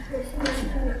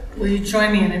Will you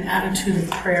join me in an attitude of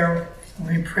prayer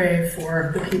when we pray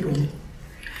for the people?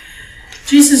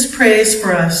 Jesus prays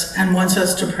for us and wants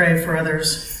us to pray for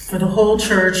others, for the whole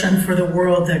church and for the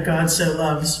world that God so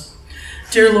loves.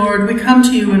 Dear Lord, we come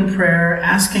to you in prayer,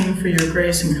 asking for your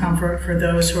grace and comfort for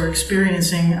those who are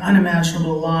experiencing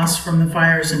unimaginable loss from the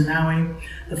fires in Maui,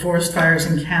 the forest fires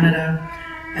in Canada,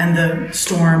 and the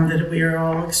storm that we are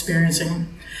all experiencing.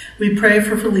 We pray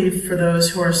for relief for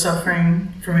those who are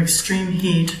suffering from extreme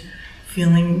heat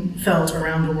felt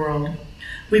around the world.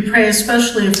 We pray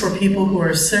especially for people who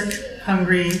are sick,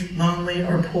 hungry, lonely,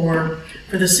 or poor,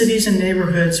 for the cities and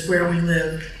neighborhoods where we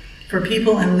live, for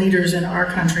people and leaders in our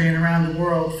country and around the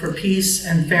world, for peace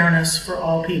and fairness for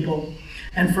all people,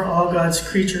 and for all God's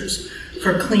creatures,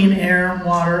 for clean air,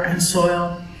 water, and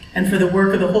soil, and for the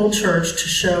work of the whole church to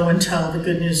show and tell the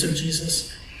good news of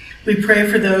Jesus. We pray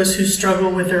for those who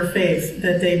struggle with their faith,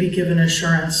 that they be given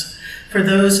assurance, for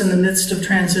those in the midst of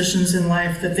transitions in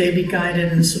life, that they be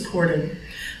guided and supported,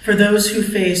 for those who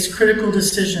face critical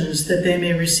decisions, that they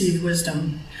may receive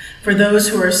wisdom, for those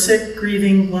who are sick,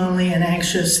 grieving, lonely, and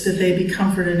anxious, that they be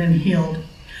comforted and healed,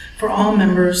 for all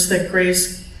members, that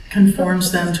grace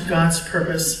conforms them to God's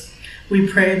purpose. We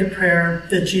pray the prayer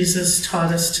that Jesus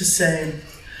taught us to say,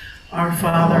 Our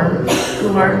Father,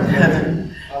 who art in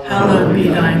heaven, hallowed be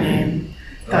thy name.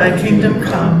 Thy kingdom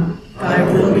come, thy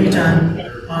will be done,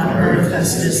 on earth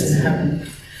as it is in heaven.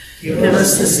 Give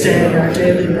us this day our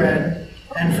daily bread,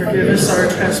 and forgive us our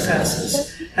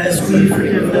trespasses, as we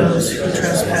forgive those who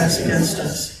trespass against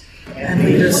us. And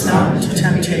lead us not into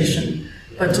temptation,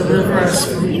 but deliver us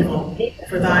from evil.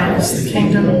 For thine is the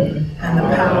kingdom, and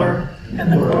the power,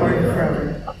 and the glory forever.